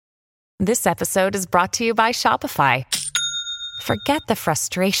This episode is brought to you by Shopify. Forget the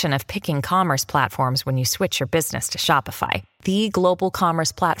frustration of picking commerce platforms when you switch your business to Shopify, the global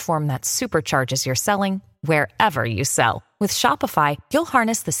commerce platform that supercharges your selling wherever you sell. With Shopify, you'll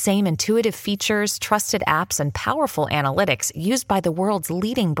harness the same intuitive features, trusted apps, and powerful analytics used by the world's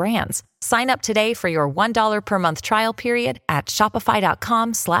leading brands. Sign up today for your $1 per month trial period at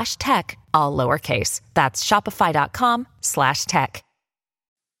shopify.com/tech, all lowercase. That's shopify.com/tech.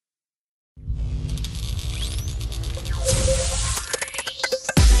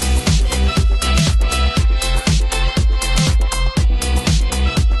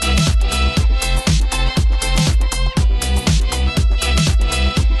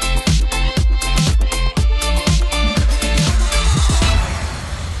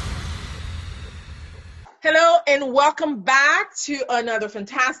 Hello and welcome back to another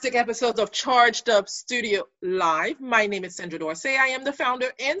fantastic episode of Charged Up Studio Live. My name is Sandra Dorsey. I am the founder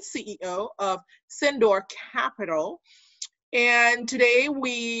and CEO of Sendor Capital. And today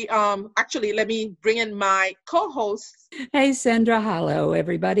let me bring in my co-host. Hey, Sandra. Hello,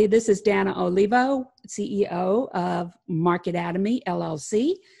 everybody. This is Dana Olivo, CEO of Market Atomy,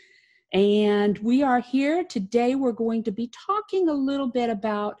 LLC. And we are here today. We're going to be talking a little bit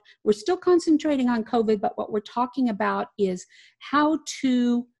about, we're still concentrating on COVID, but what we're talking about is how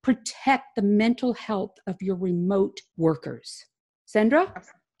to protect the mental health of your remote workers. Sandra?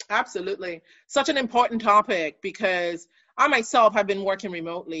 Absolutely. Such an important topic because I myself have been working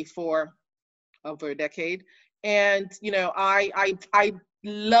remotely for over a decade. And, I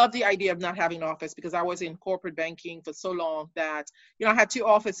love the idea of not having an office because I was in corporate banking for so long that, I had two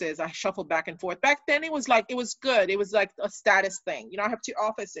offices. I shuffled back and forth. Back then it was good. It was like a status thing. I have two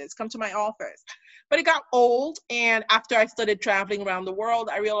offices, come to my office. But it got old. And after I started traveling around the world,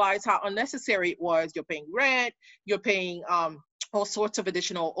 I realized how unnecessary it was. You're paying rent, you're paying, all sorts of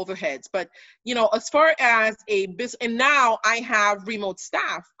additional overheads. But, as far as a business, and now I have remote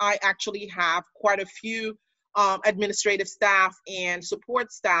staff. I actually have quite a few administrative staff and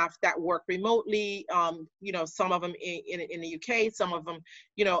support staff that work remotely, some of them in the UK, some of them,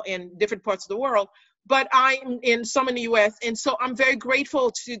 in different parts of the world, but I'm in some in the US. And so I'm very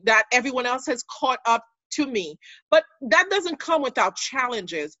grateful to that everyone else has caught up to me, but that doesn't come without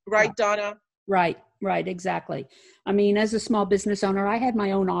challenges, right, Donna? Right, exactly. I mean, as a small business owner, I had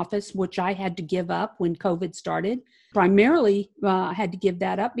my own office, which I had to give up when COVID started. Primarily, I had to give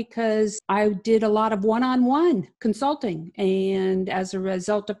that up because I did a lot of one-on-one consulting. And as a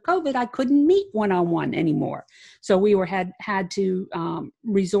result of COVID, I couldn't meet one-on-one anymore. So we had to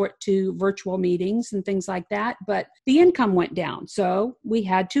resort to virtual meetings and things like that. But the income went down. So we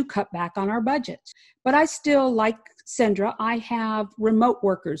had to cut back on our budgets. But I still, like Sandra, I have remote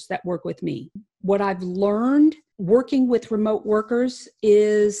workers that work with me. What I've learned working with remote workers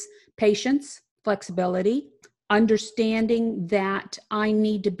is patience, flexibility, understanding that I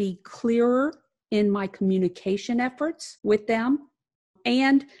need to be clearer in my communication efforts with them.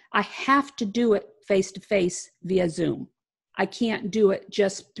 And I have to do it face-to-face via Zoom. I can't do it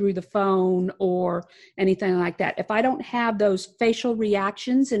just through the phone or anything like that. If I don't have those facial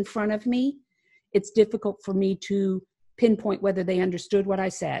reactions in front of me, it's difficult for me to pinpoint whether they understood what I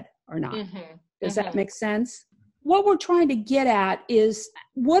said or not. Mm-hmm. Does that make sense? What we're trying to get at is,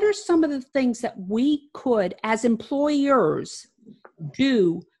 what are some of the things that we could, as employers,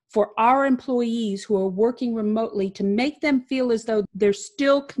 do for our employees who are working remotely to make them feel as though they're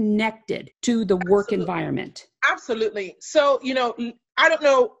still connected to the work environment? Absolutely. So, I don't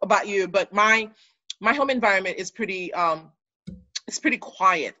know about you, but my home environment is pretty, it's pretty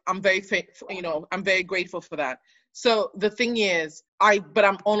quiet. I'm very grateful for that. So the thing is,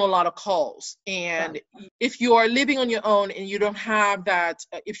 I'm on a lot of calls. And if you are living on your own and you don't have that,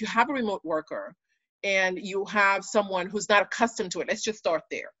 if you have a remote worker and you have someone who's not accustomed to it, let's just start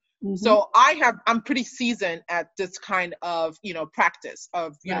there. Mm-hmm. So I'm pretty seasoned at this kind of, practice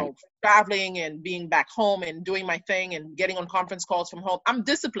of, traveling and being back home and doing my thing and getting on conference calls from home. I'm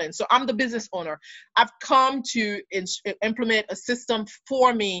disciplined. So I'm the business owner. I've come to implement a system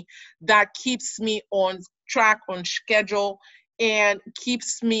for me that keeps me on track, on schedule, and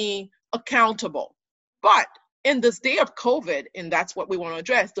keeps me accountable. But in this day of COVID, and that's what we want to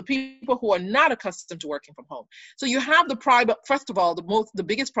address, the people who are not accustomed to working from home. So you have first of all, the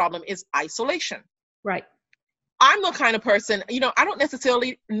biggest problem is isolation. Right. I'm the kind of person, I don't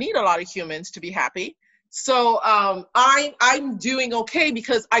necessarily need a lot of humans to be happy. So I'm doing okay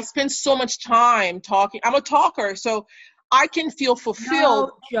because I spend so much time talking. I'm a talker, so I can feel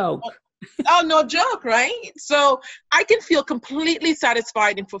fulfilled. No joke. Oh, no joke, right? So I can feel completely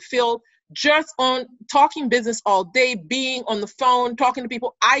satisfied and fulfilled just on talking business all day, being on the phone, talking to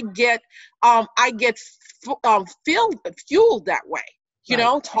people, I get fueled that way. You Right.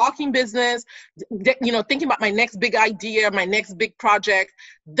 know, talking business, thinking about my next big idea, my next big project.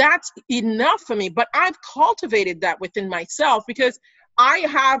 That's enough for me. But I've cultivated that within myself because I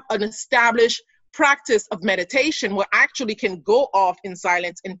have an established practice of meditation where I actually can go off in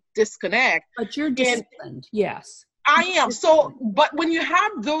silence and disconnect. But you're disciplined. Yes. I am. So, but when you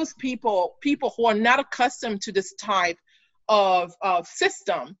have those people who are not accustomed to this type of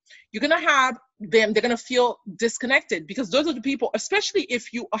system, you're going to have them, they're going to feel disconnected because those are the people, especially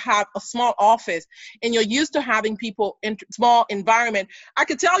if you have a small office and you're used to having people in small environment. I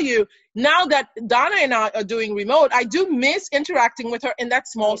could tell you now that Donna and I are doing remote, I do miss interacting with her in that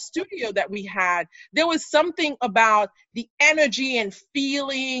small studio that we had. There was something about the energy and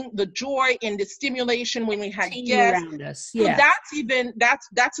feeling, the joy and the stimulation when we had guests around us. Yeah. So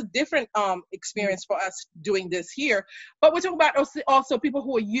that's a different experience for us doing this here. But we're talking about also people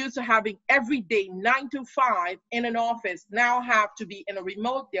who are used to having every day 9 to 5 in an office now have to be in a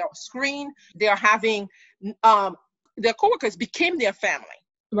remote. They're screen. They're having their coworkers became their family.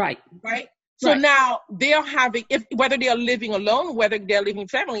 Right. So now they're having, whether they're living alone, whether they're living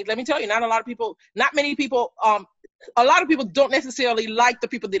family. Let me tell you, not many people. A lot of people don't necessarily like the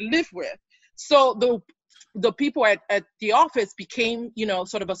people they live with. So the people at the office became,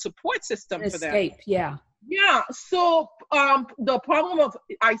 sort of a support system for them. Yeah. Yeah. So the problem of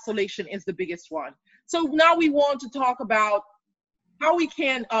isolation is the biggest one. So now we want to talk about how we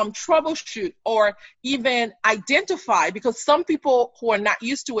can troubleshoot or even identify, because some people who are not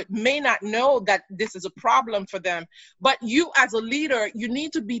used to it may not know that this is a problem for them. But you as a leader, you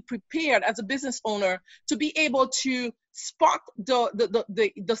need to be prepared as a business owner to be able to spot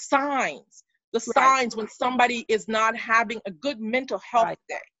the signs. Signs when somebody is not having a good mental health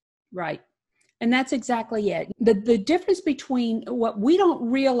day. Right. And that's exactly it. The difference between what we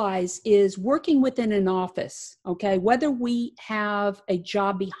don't realize is working within an office, okay, whether we have a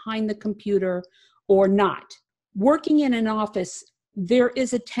job behind the computer or not, working in an office, there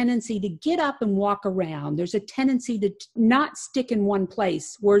is a tendency to get up and walk around. There's a tendency to not stick in one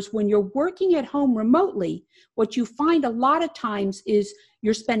place. Whereas when you're working at home remotely, what you find a lot of times is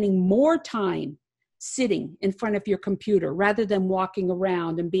you're spending more time sitting in front of your computer rather than walking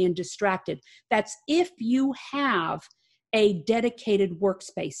around and being distracted. That's if you have a dedicated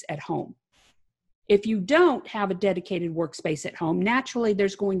workspace at home. If you don't have a dedicated workspace at home, naturally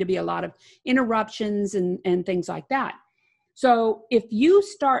there's going to be a lot of interruptions and things like that. So if you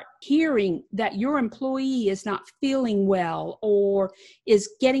start hearing that your employee is not feeling well or is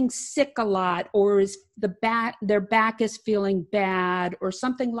getting sick a lot or is their back is feeling bad or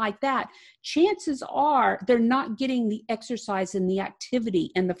something like that, chances are they're not getting the exercise and the activity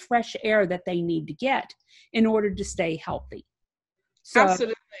and the fresh air that they need to get in order to stay healthy. So,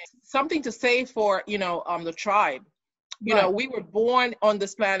 absolutely. Something to say for, the tribe. We were born on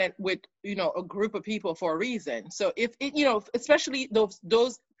this planet with, a group of people for a reason. So if especially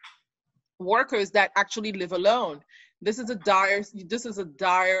those workers that actually live alone, this is a dire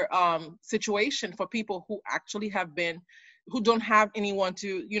situation for people who actually who don't have anyone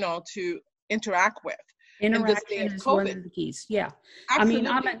to interact with. Interaction is one of the keys. Yeah. Absolutely.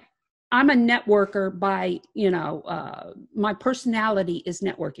 I mean, I'm a networker by, my personality is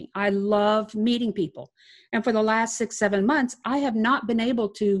networking. I love meeting people. And for the last 6-7 months, I have not been able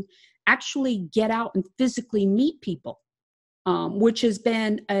to actually get out and physically meet people, which has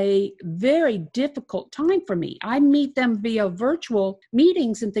been a very difficult time for me. I meet them via virtual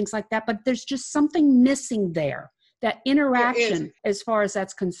meetings and things like that, but there's just something missing there, that interaction as far as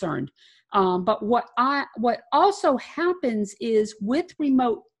that's concerned. But what also happens is with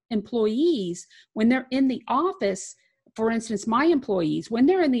remote employees, when they're in the office, for instance, my employees, when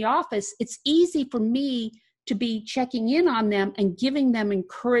they're in the office, it's easy for me to be checking in on them and giving them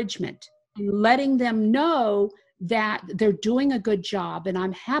encouragement and letting them know that they're doing a good job and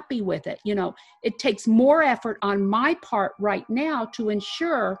I'm happy with it. It takes more effort on my part right now to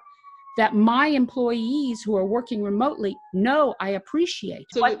ensure that my employees who are working remotely know I appreciate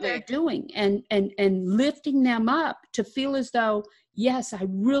what they're doing and lifting them up to feel as though, yes, I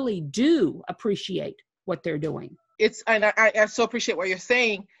really do appreciate what they're doing. I so appreciate what you're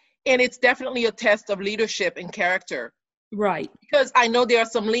saying. And it's definitely a test of leadership and character. Right. Because I know there are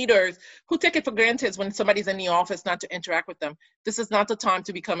some leaders who take it for granted when somebody's in the office not to interact with them. This is not the time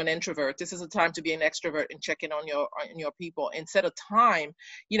to become an introvert. This is a time to be an extrovert and check in on your people and set a time.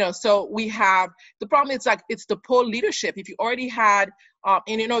 So we have, the problem is it's the poor leadership. If you already had,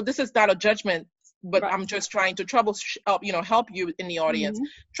 this is not a judgment but Right. I'm just trying to help you in the audience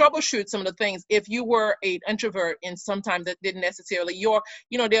Mm-hmm. troubleshoot some of the things. If you were an introvert and sometimes that didn't necessarily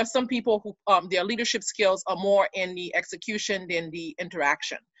there are some people who their leadership skills are more in the execution than the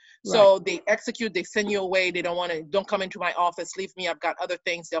interaction. Right. So they execute, they send you away. They don't come into my office, leave me. I've got other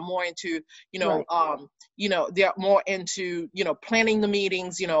things. They're more into, Right. they're more into, planning the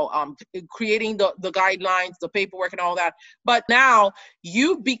meetings, creating the guidelines, the paperwork and all that. But now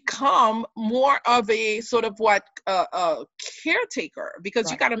you become more of a sort of caretaker,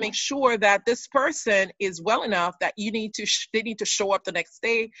 because you Right. got to make sure that this person is well enough that they need to show up the next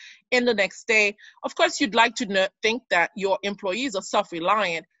day. In the next day, of course, you'd like to think that your employees are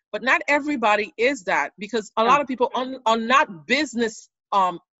self-reliant, but not everybody is that, because a lot of people are not business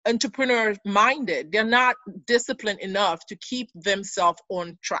entrepreneur minded. They're not disciplined enough to keep themselves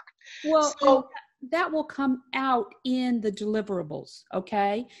on track. Well, So that will come out in the deliverables,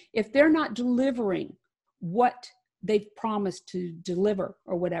 okay? If they're not delivering what they've promised to deliver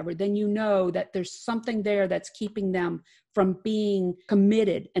or whatever, then you know that there's something there that's keeping them from being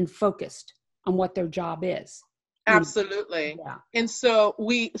committed and focused on what their job is. absolutely. Yeah. And so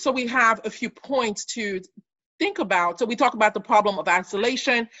we have a few points to think about. So we talk about the problem of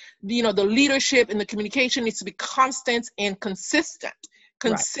isolation. The leadership and the communication needs to be constant and consistent.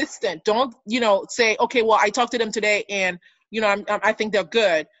 Right. Don't say, okay, well, I talked to them today and I think they're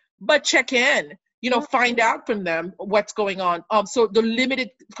good, but check in, find out from them what's going on. So the limited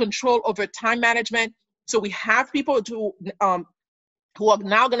control over time management. So we have people who are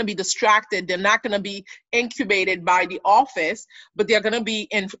now going to be distracted. They're not going to be incubated by the office, but they're going to be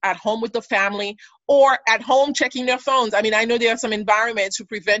at home with the family, or at home checking their phones. I mean, I know there are some environments to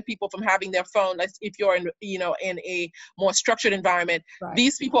prevent people from having their phone. If you're in a more structured environment, Right.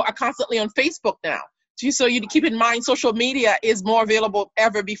 These people are constantly on Facebook now. So you keep in mind, social media is more available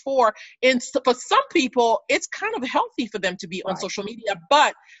ever before. And for some people, it's kind of healthy for them to be on social media,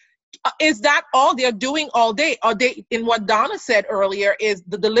 but is that all they're doing all day? Are they, in what Donna said earlier, is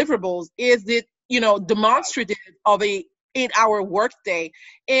the deliverables? Is it, demonstrative of a 8-hour workday?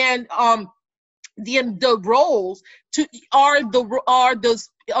 And the roles are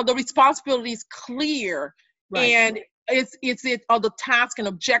the responsibilities clear? Right. And are the task and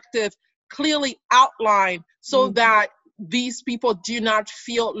objective clearly outlined, so that these people do not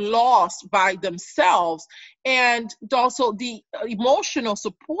feel lost by themselves? And also the emotional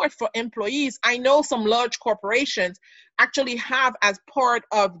support for employees. I know some large corporations actually have, as part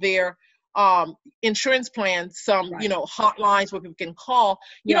of their insurance plans, some hotlines where people can call.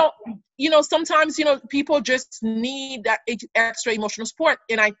 Sometimes people just need that extra emotional support,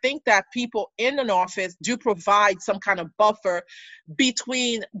 and I think that people in an office do provide some kind of buffer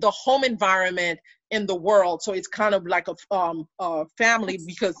between the home environment in the world. So it's kind of like a family,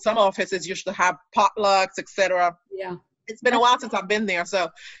 because some offices used to have potlucks, etc. Yeah. It's been a while since I've been there, so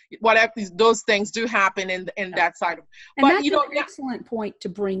whatever, those things do happen in that side of. And that's an excellent point to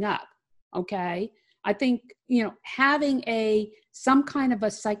bring up. Okay, I think having some kind of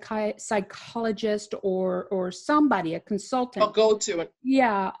a psychologist or somebody, a consultant, I'll go to it.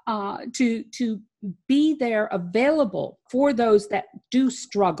 Yeah, to be there available for those that do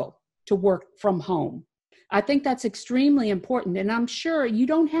struggle to work from home. I think that's extremely important. And I'm sure you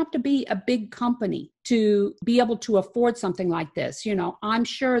don't have to be a big company to be able to afford something like this. I'm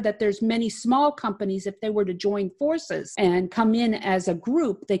sure that there's many small companies, if they were to join forces and come in as a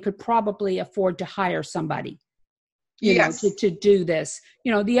group, they could probably afford to hire somebody, to do this.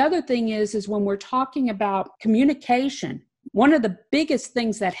 The other thing is when we're talking about communication, one of the biggest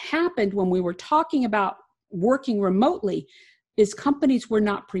things that happened when we were talking about working remotely is companies were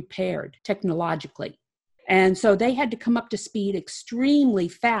not prepared technologically. And so they had to come up to speed extremely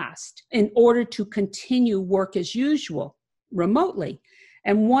fast in order to continue work as usual remotely.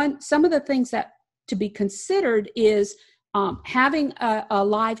 And some of the things that to be considered is having a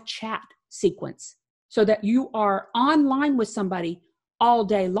live chat sequence, so that you are online with somebody all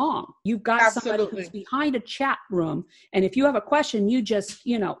day long. You've got somebody who's behind a chat room, and if you have a question, you just,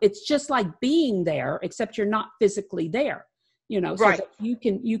 it's just like being there, except you're not physically there, so that you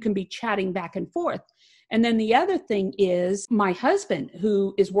can be chatting back and forth. And then the other thing is my husband,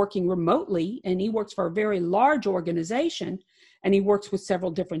 who is working remotely, and he works for a very large organization, and he works with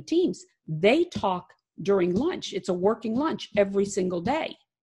several different teams. They talk during lunch. It's a working lunch every single day.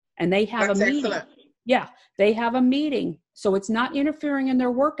 And they have a meeting. Excellent. Yeah, they have a meeting. So it's not interfering in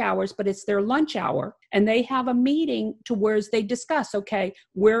their work hours, but it's their lunch hour. And they have a meeting to where they discuss, okay,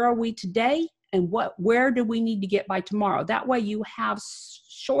 where are we today? And where do we need to get by tomorrow? That way you have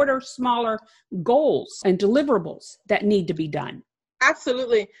shorter, smaller goals and deliverables that need to be done.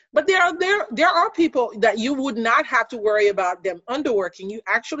 Absolutely. But there are people that you would not have to worry about them underworking. You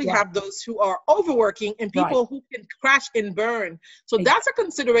actually Right. have those who are overworking and Right. people who can crash and burn. So Ex- that's a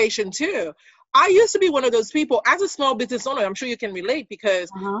consideration too. I used to be one of those people as a small business owner. I'm sure you can relate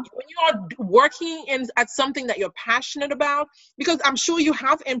because Uh-huh. when you are working at something that you're passionate about, because I'm sure you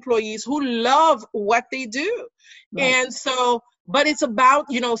have employees who love what they do. Right. And so, but it's about,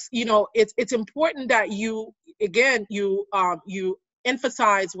 it's important that you, again, you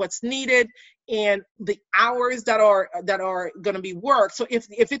emphasize what's needed and the hours that are going to be worked. So if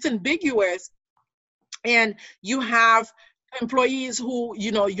it's ambiguous and you have employees who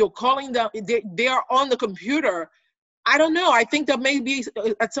you're calling them, they are on the computer, I don't know. I think there may be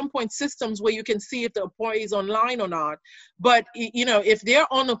at some point systems where you can see if the employee is online or not. But, if they're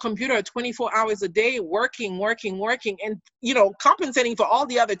on the computer 24 hours a day, working, and, compensating for all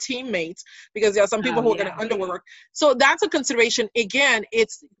the other teammates, because there are some people who are going to underwork. So that's a consideration. Again,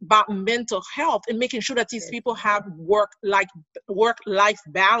 it's about mental health and making sure that these people have work-life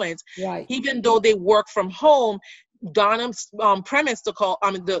balance, Right. even though they work from home. Donna's premise the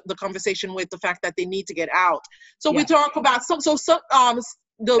conversation with the fact that they need to get out. So we talk about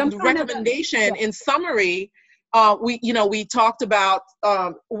the recommendation in summary. We talked about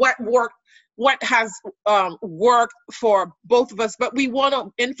what has worked for both of us, but we want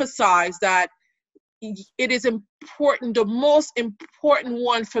to emphasize that it is important. The most important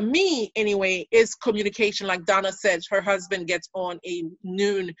one for me, anyway, is communication. Like Donna said, her husband gets on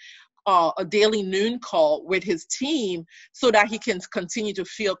a daily noon call with his team so that he can continue to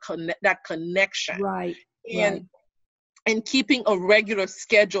feel that connection. Right. And keeping a regular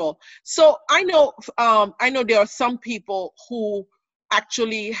schedule. So I know there are some people who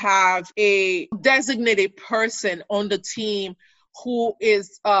actually have a designated person on the team who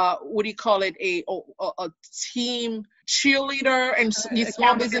is a team cheerleader, and these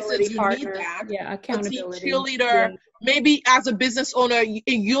small businesses, you need that. Accountability. A team cheerleader. Maybe as a business owner,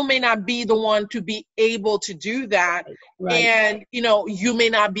 you may not be the one to be able to do that. Right. And, you may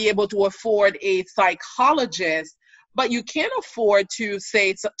not be able to afford a psychologist, but you can afford to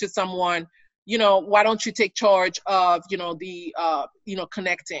say to someone, why don't you take charge of,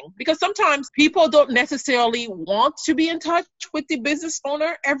 connecting? Because sometimes people don't necessarily want to be in touch with the business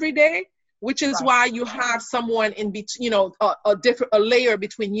owner every day, which is why you have someone in between, a layer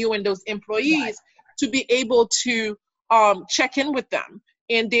between you and those employees to be able to check in with them.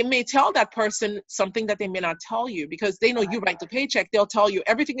 And they may tell that person something that they may not tell you, because they know you write the paycheck. They'll tell you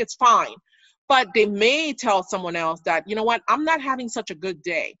everything is fine. But they may tell someone else that, I'm not having such a good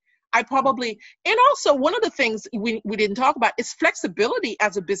day. And also one of the things we didn't talk about is flexibility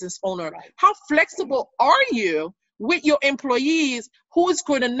as a business owner. Right. How flexible are you with your employees who is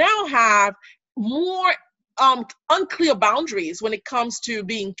going to now have more unclear boundaries when it comes to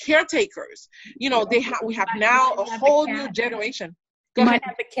being caretakers? We have now a whole new generation. You might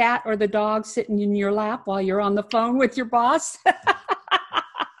have the cat or the dog sitting in your lap while you're on the phone with your boss.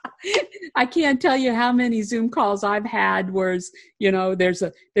 I can't tell you how many Zoom calls I've had where, there's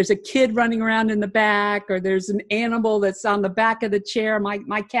a kid running around in the back, or there's an animal that's on the back of the chair.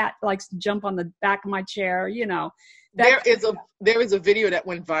 My cat likes to jump on the back of my chair, There is a video that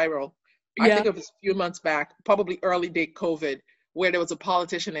went viral. I think it was a few months back, probably early day COVID, where there was a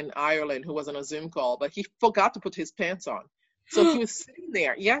politician in Ireland who was on a Zoom call, but he forgot to put his pants on. So he was sitting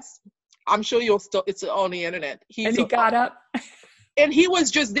there. Yes, I'm sure it's on the internet. He got up. And he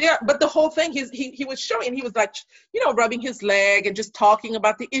was just there, but the whole thing, he was showing, he was like, rubbing his leg and just talking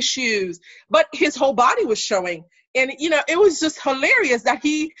about the issues, but his whole body was showing. And, it was just hilarious that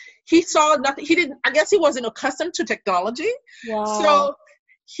he saw nothing. I guess he wasn't accustomed to technology. Wow. So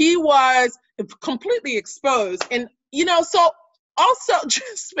he was completely exposed. And, so also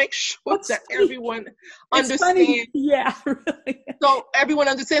just make sure that everyone understands. Yeah, really. So everyone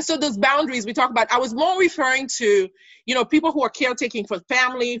understands. So those boundaries we talk about, I was more referring to, people who are caretaking for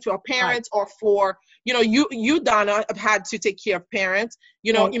family, for parents, or for, you, Donna, have had to take care of parents.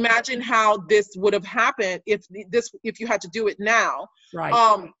 Imagine how this would have happened if you had to do it now.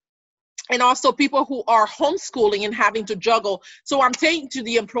 Right. And also people who are homeschooling and having to juggle. So I'm saying to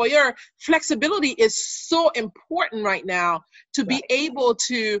the employer, flexibility is so important right now to be able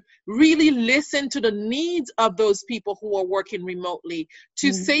to really listen to the needs of those people who are working remotely,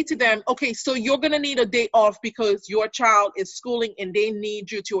 to say to them, okay, so you're going to need a day off because your child is schooling and they need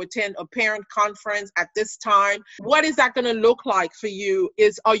you to attend a parent conference at this time. What is that going to look like for you?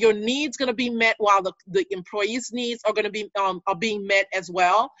 Are your needs going to be met while the employees' needs are going to be are being met as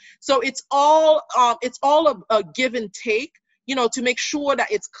well? So it's all a give and take. to make sure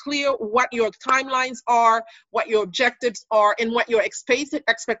that it's clear what your timelines are, what your objectives are, and what your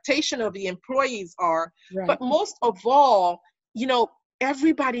expectation of the employees are. Right. But most of all,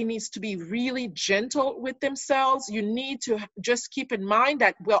 everybody needs to be really gentle with themselves. You need to just keep in mind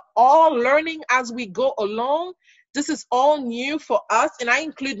that we're all learning as we go along. This is all new for us, and I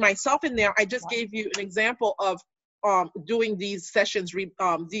include myself in there. I just gave you an example of doing these sessions,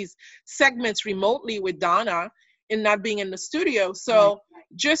 these segments remotely with Donna and not being in the studio. So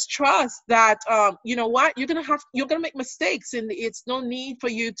just trust that, you're gonna make mistakes, and it's no need for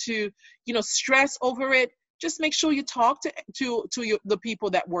you to, stress over it. Just make sure you talk to the people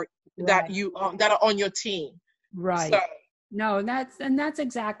that work, that are on your team. Right. So. No, that's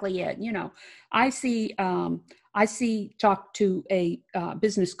exactly it. I talk to a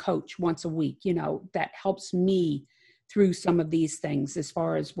business coach once a week, that helps me through some of these things, as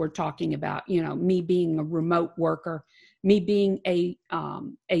far as we're talking about, me being a remote worker, me being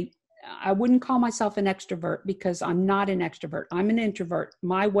I wouldn't call myself an extrovert, because I'm not an extrovert. I'm an introvert.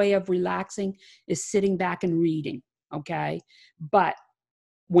 My way of relaxing is sitting back and reading. Okay. But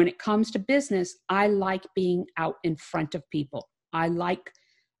when it comes to business, I like being out in front of people. I like,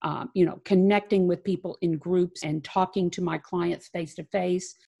 connecting with people in groups and talking to my clients face to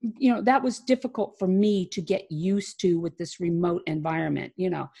face. That was difficult for me to get used to with this remote environment.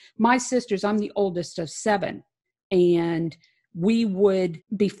 My sisters, I'm the oldest of 7, and we would,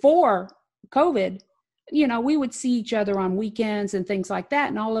 before COVID, we would see each other on weekends and things like that.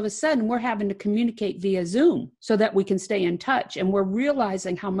 And all of a sudden we're having to communicate via Zoom so that we can stay in touch. And we're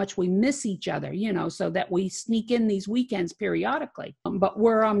realizing how much we miss each other, so that we sneak in these weekends periodically. But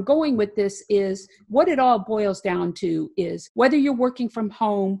where I'm going with this is, what it all boils down to is, whether you're working from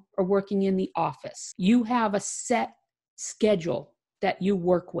home or working in the office, you have a set schedule that you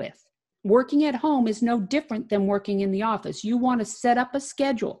work with. Working at home is no different than working in the office. You want to set up a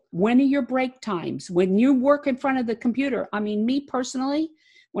schedule. When are your break times? When you work in front of the computer? I mean, me personally,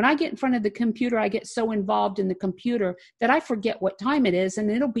 when I get in front of the computer, I get so involved in the computer that I forget what time it is, and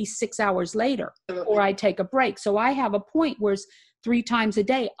it'll be 6 hours later, or I take a break. So I have a point where 3 times a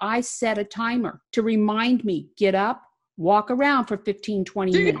day, I set a timer to remind me, get up, walk around for 15,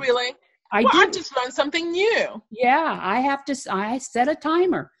 20 minutes. Do you really? I just learned something new. Yeah, I set a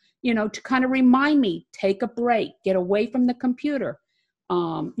timer, to kind of remind me, take a break, get away from the computer.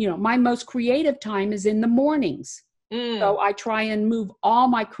 My most creative time is in the mornings. So I try and move all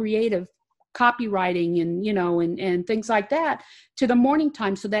my creative copywriting and things like that to the morning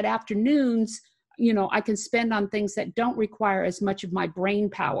time, so that afternoons, I can spend on things that don't require as much of my brain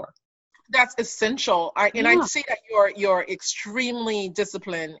power. That's essential. I see that you're extremely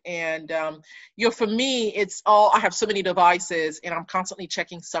disciplined, and for me, it's all, I have so many devices and I'm constantly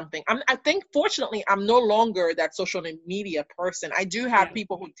checking something. I think fortunately I'm no longer that social media person. I do have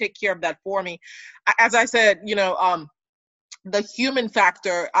people who take care of that for me. As I said, the human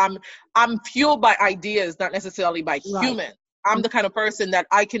factor, I'm fueled by ideas, not necessarily by humans. I'm the kind of person that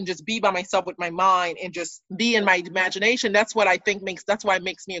I can just be by myself with my mind and just be in my imagination. That's what I think that's why it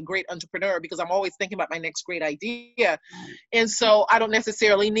makes me a great entrepreneur, because I'm always thinking about my next great idea. And so I don't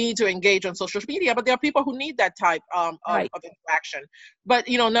necessarily need to engage on social media, but there are people who need that type of interaction. But,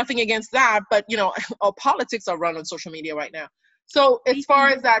 nothing against that, but, our politics are run on social media right now. So as far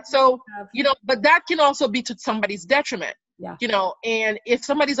as that, but that can also be to somebody's detriment. Yeah. And if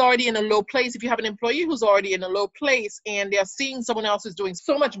somebody's already in a low place, if you have an employee who's already in a low place and they're seeing someone else is doing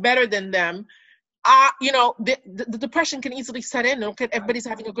so much better than them, the depression can easily set in. Look at, everybody's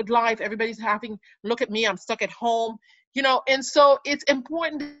having a good life. Look at me, I'm stuck at home, and so it's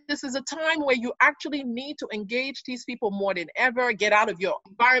important. This is a time where you actually need to engage these people more than ever, get out of your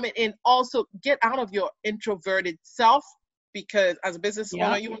environment, and also get out of your introverted self, because as a business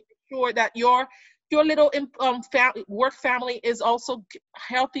owner, you want to make sure that your little work family is also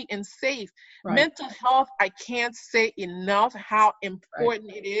healthy and safe. Right. Mental health, I can't say enough how important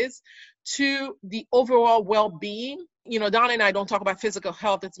it is to the overall well-being. Donna and I don't talk about physical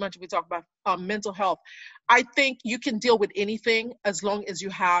health as much as we talk about mental health. I think you can deal with anything as long as you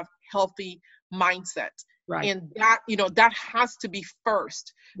have healthy mindset. Right. And that has to be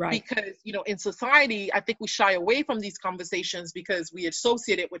first. Right. Because, in society, I think we shy away from these conversations because we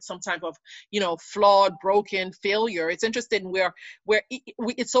associate it with some type of, flawed, broken failure. It's interesting where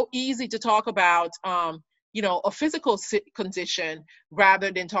it's so easy to talk about, a physical condition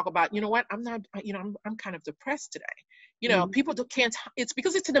rather than talk about, I'm not, I'm kind of depressed today. People can't, it's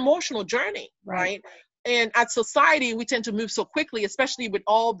because it's an emotional journey, right? And as society, we tend to move so quickly, especially with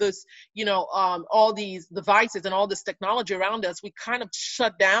all this, all these devices and all this technology around us. We kind of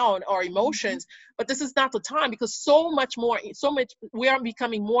shut down our emotions, but this is not the time, because we are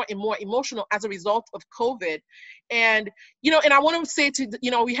becoming more and more emotional as a result of COVID. And, and I want to say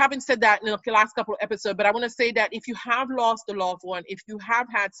we haven't said that in the last couple of episodes, but I want to say that if you have lost a loved one, if you have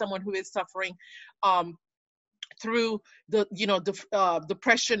had someone who is suffering through the,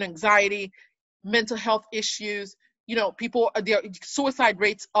 depression, anxiety, mental health issues, their suicide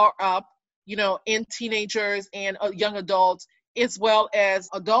rates are up, in teenagers and young adults, as well as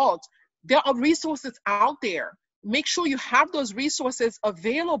adults. There are resources out there. Make sure you have those resources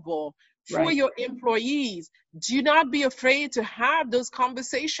available for your employees. Do not be afraid to have those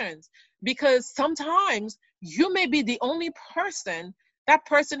conversations, because sometimes you may be the only person that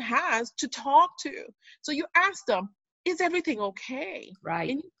person has to talk to. So you ask them, is everything okay? Right.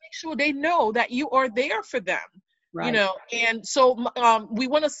 And you make sure they know that you are there for them. Right. And so we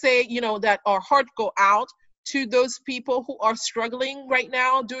want to say, that our heart go out to those people who are struggling right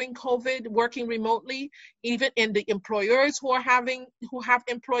now during COVID, working remotely, even in the employers who have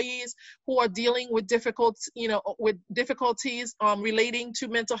employees who are dealing with difficulties relating to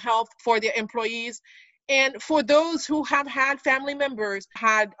mental health for their employees. And for those who have had family members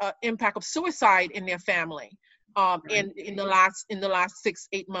had impact of suicide in their family. In the last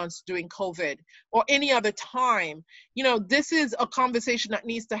 6-8 months during COVID or any other time, this is a conversation that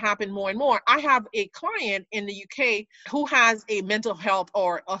needs to happen more and more. I have a client in the UK who has a mental health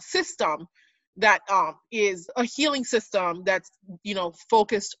or a system that is a healing system that's,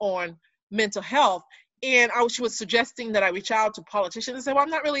 focused on mental health. And she was suggesting that I reach out to politicians and say, well, I'm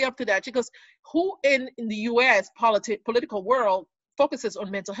not really up to that. She goes, who in the US political world focuses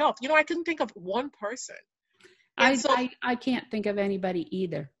on mental health? I couldn't think of one person. I can't think of anybody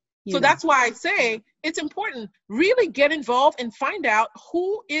either. So that's why I say it's important. Really get involved and find out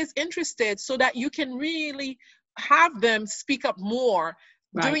who is interested so that you can really have them speak up more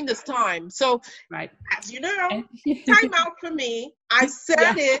during this time. So, as you know, time out for me. I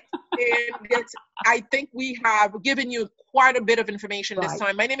said it, and I think we have given you quite a bit of information this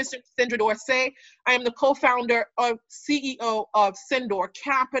time. My name is Sindra Dorsey. I am the co-founder of CEO of Sendor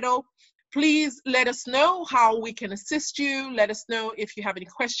Capital. Please let us know how we can assist you. Let us know if you have any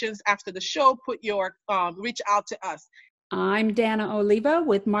questions after the show. Reach out to us. I'm Dana Oliva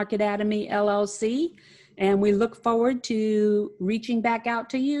with Marketatomy LLC, and we look forward to reaching back out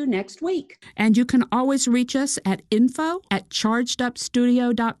to you next week. And you can always reach us at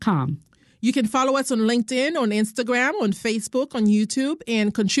info@chargedupstudio.com. You can follow us on LinkedIn, on Instagram, on Facebook, on YouTube,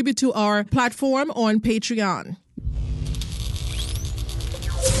 and contribute to our platform on Patreon.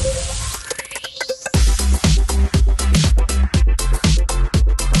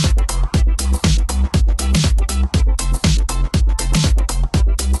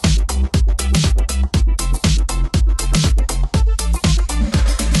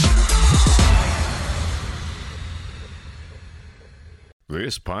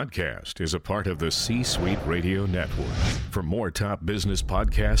 This podcast is a part of the C-Suite Radio Network. For more top business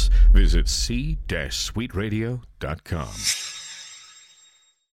podcasts, visit c-suiteradio.com.